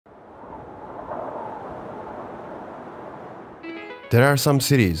There are some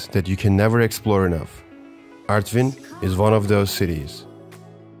cities that you can never explore enough. Artvin is one of those cities.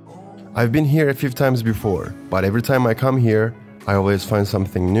 I've been here a few times before, but every time I come here, I always find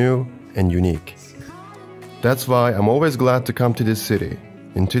something new and unique. That's why I'm always glad to come to this city.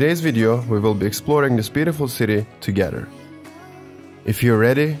 In today's video, we will be exploring this beautiful city together. If you're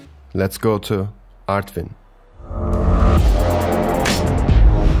ready, let's go to Artvin.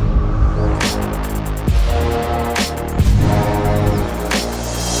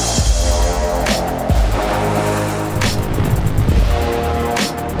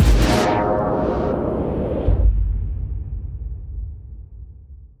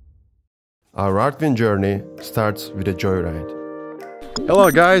 Our Artvin journey starts with a joyride. Hello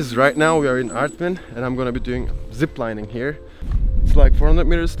guys, right now we are in Artvin and I'm gonna be doing ziplining here. It's like 400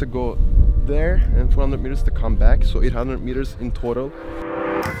 meters to go there and 400 meters to come back, so 800 meters in total.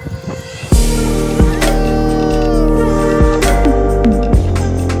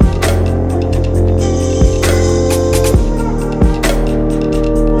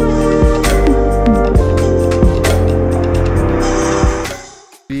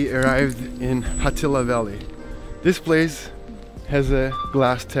 We arrived in Hatila Valley. This place has a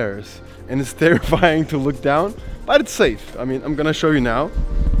glass terrace and it's terrifying to look down, but it's safe. I mean, I'm gonna show you now.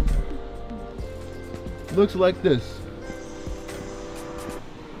 Looks like this.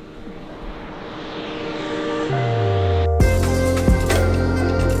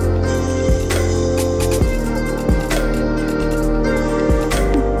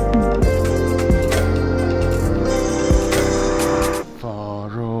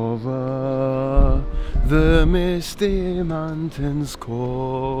 The misty mountains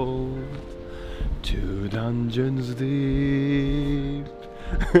call to dungeons deep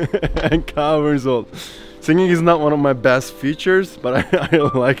and caverns old. Singing is not one of my best features, but I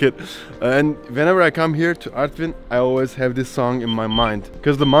like it. And whenever I come here to Artvin, I always have this song in my mind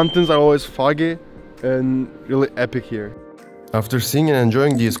because the mountains are always foggy and really epic here. After seeing and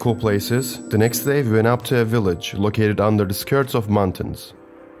enjoying these cool places, the next day we went up to a village located under the skirts of mountains,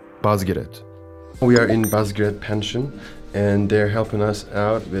 Bazgiret. We are in Bazgiret pension and they're helping us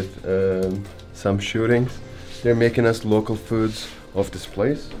out with some shootings. They're making us local foods of this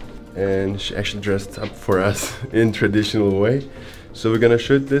place, and she actually dressed up for us in traditional way. So we're gonna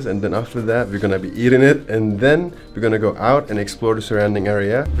shoot this, and then after that we're gonna be eating it, and then we're gonna go out and explore the surrounding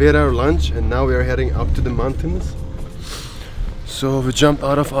area. We had our lunch and now we are heading up to the mountains. So we jumped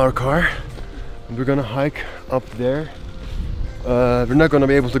out of our car and we're gonna hike up there. We're not going to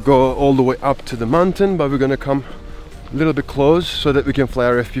be able to go all the way up to the mountain, but we're going to come a little bit close so that we can fly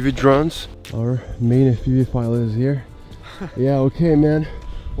our FPV drones. Our main FPV pilot is here. Yeah, okay man.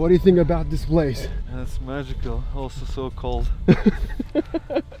 What do you think about this place? It's magical, also so cold. Are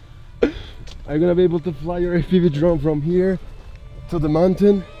you going to be able to fly your FPV drone from here to the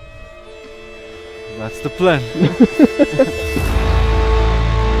mountain? That's the plan.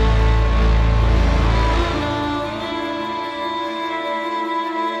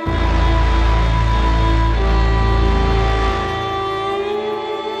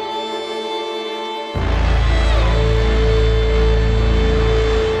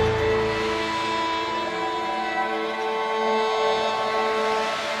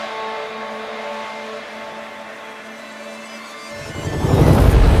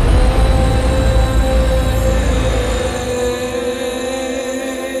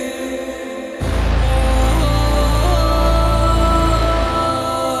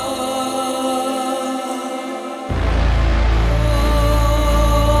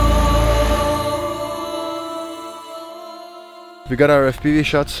 We got our FPV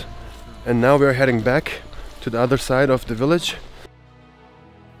shots and now we're heading back to the other side of the village.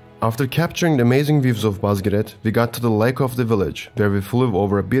 After capturing the amazing views of Bazgiret, we got to the lake of the village where we flew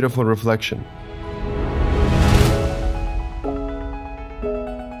over a beautiful reflection.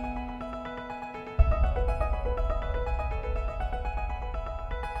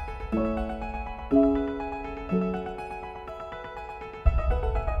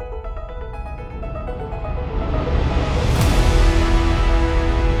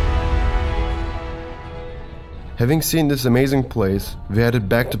 Having seen this amazing place, we headed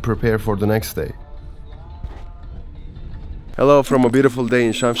back to prepare for the next day. Hello from a beautiful day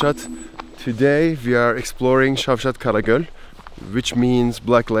in Savsat. Today we are exploring Savsat Karagol, which means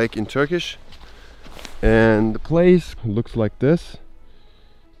Black Lake in Turkish. And the place looks like this.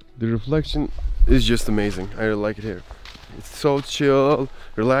 The reflection is just amazing. I really like it here. It's so chill,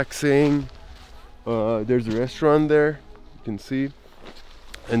 relaxing. There's a restaurant there, you can see.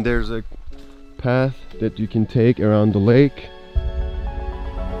 And there's a path that you can take around the lake.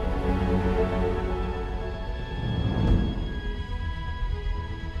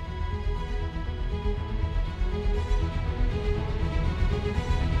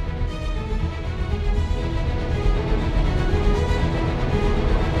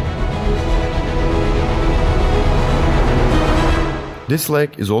 This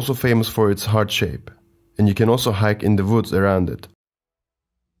lake is also famous for its heart shape, and you can also hike in the woods around it.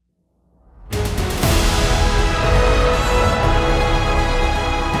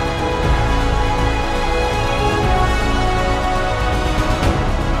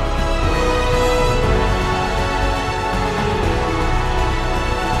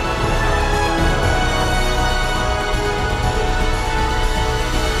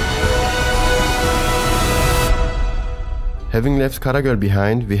 Having left Karagol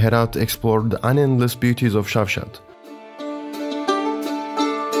behind, we head out to explore the unendless beauties of Savsat.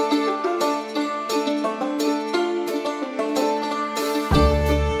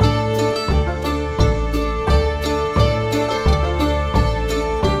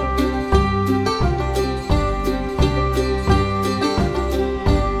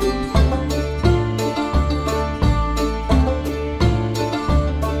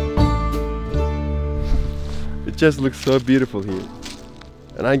 It just looks so beautiful here,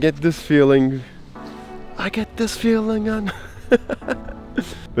 and I get this feeling on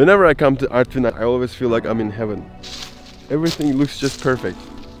whenever I come to Artvin, I always feel like I'm in heaven. Everything looks just perfect.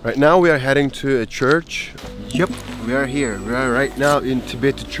 Right now we are heading to a church. Yep, we are here. We are right now in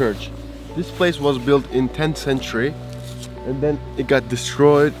Tibeti church. This place was built in 10th century, and then it got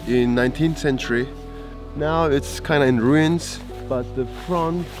destroyed in 19th century. Now it's kind of in ruins, but the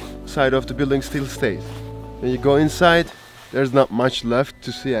front side of the building still stays. When you go inside, there's not much left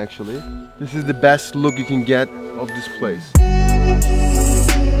to see actually. This is the best look you can get of this place.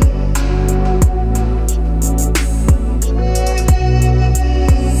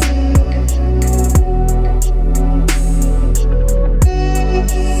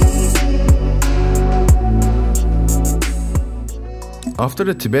 After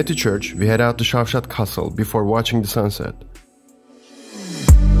the Tibeti church, we head out to Savsat Castle before watching the sunset.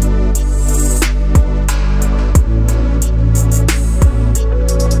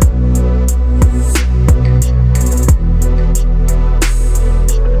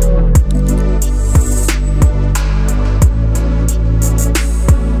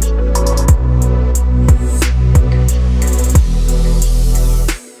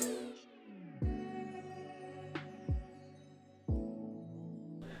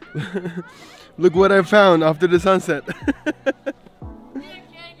 Look what I found after the sunset.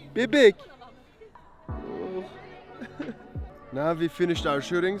 Bebek. Oh. Now we finished our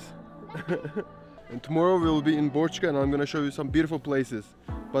shootings. And tomorrow we'll be in Borcka, and I'm gonna show you some beautiful places.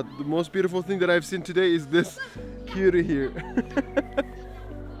 But the most beautiful thing that I've seen today is this cutie here.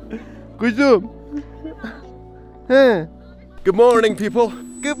 Kuzum. Good morning, people.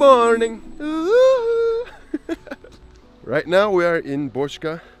 Good morning. Right now we are in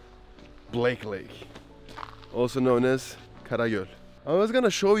Borcka Lake, also known as Karagol. I was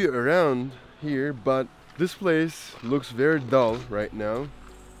gonna show you around here, but this place looks very dull right now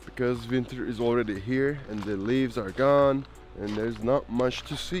because winter is already here and the leaves are gone and there's not much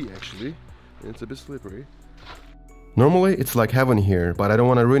to see actually, and it's a bit slippery. Normally it's like heaven here, but I don't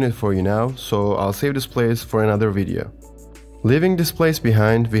want to ruin it for you now, so I'll save this place for another video. Leaving this place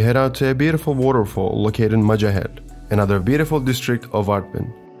behind, we head out to a beautiful waterfall located in Macahel, another beautiful district of Artvin.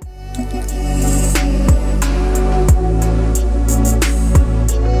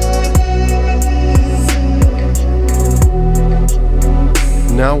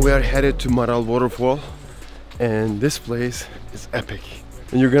 Now we are headed to Maral Waterfall, and this place is epic.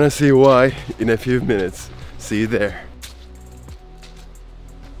 And you're gonna see why in a few minutes. See you there.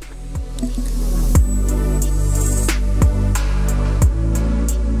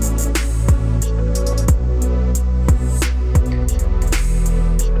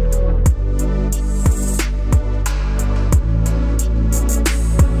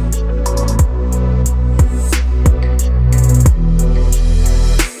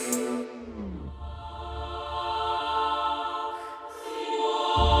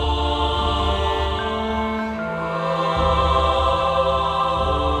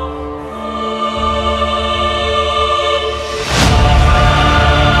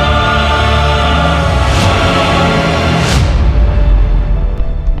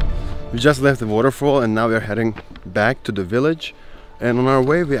 We just left the waterfall and now we are heading back to the village, and on our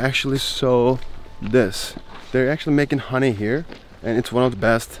way we actually saw this. They're actually making honey here, and it's one of the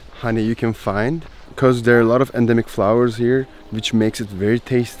best honey you can find because there are a lot of endemic flowers here which makes it very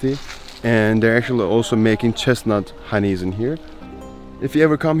tasty, and they're actually also making chestnut honeys in here. If you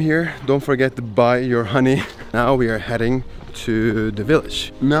ever come here, don't forget to buy your honey. Now we are heading to the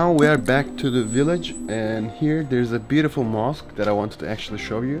village. Now we are back to the village, and here there's a beautiful mosque that I wanted to actually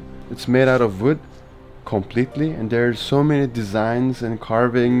show you. It's made out of wood completely, and there are so many designs and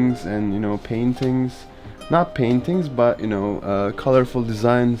carvings and paintings not paintings, but you know, colorful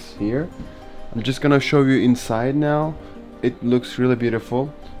designs here. I'm just gonna show you inside now. It looks really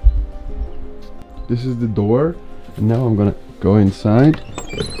beautiful. This is the door, and now I'm gonna go inside.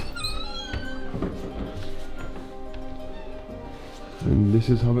 And this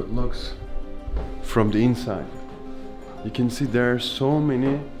is how it looks from the inside. You can see there are so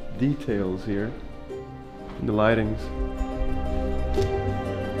many details here in the lightings.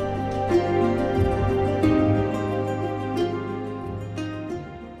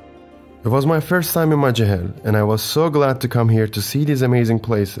 It was my first time in Macahel, and I was so glad to come here to see these amazing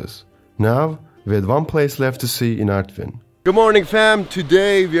places. Now, we had one place left to see in Artvin. Good morning, fam!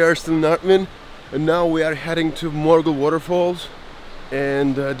 Today we are still in Artvin, and now we are heading to Murgul Waterfalls.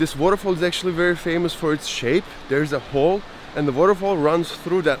 And this waterfall is actually very famous for its shape. There's a hole, and the waterfall runs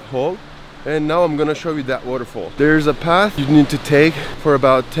through that hole. And now I'm gonna show you that waterfall. There's a path you need to take for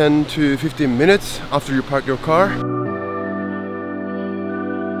about 10 to 15 minutes after you park your car.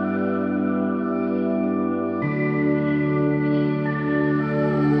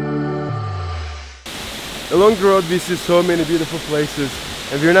 Along the road we see so many beautiful places,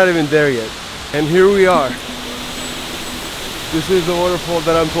 and we're not even there yet. And here we are. This is the waterfall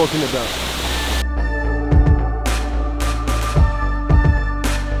that I'm talking about.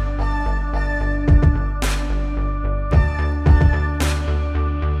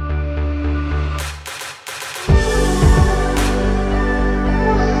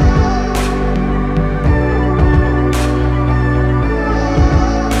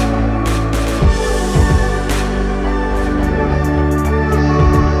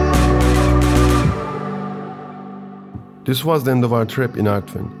 This was the end of our trip in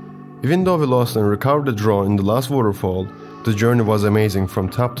Artvin. Even though we lost and recovered the drone in the last waterfall, the journey was amazing from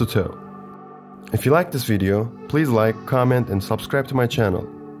top to toe. If you liked this video, please like, comment and subscribe to my channel.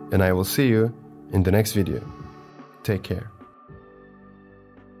 And I will see you in the next video. Take care.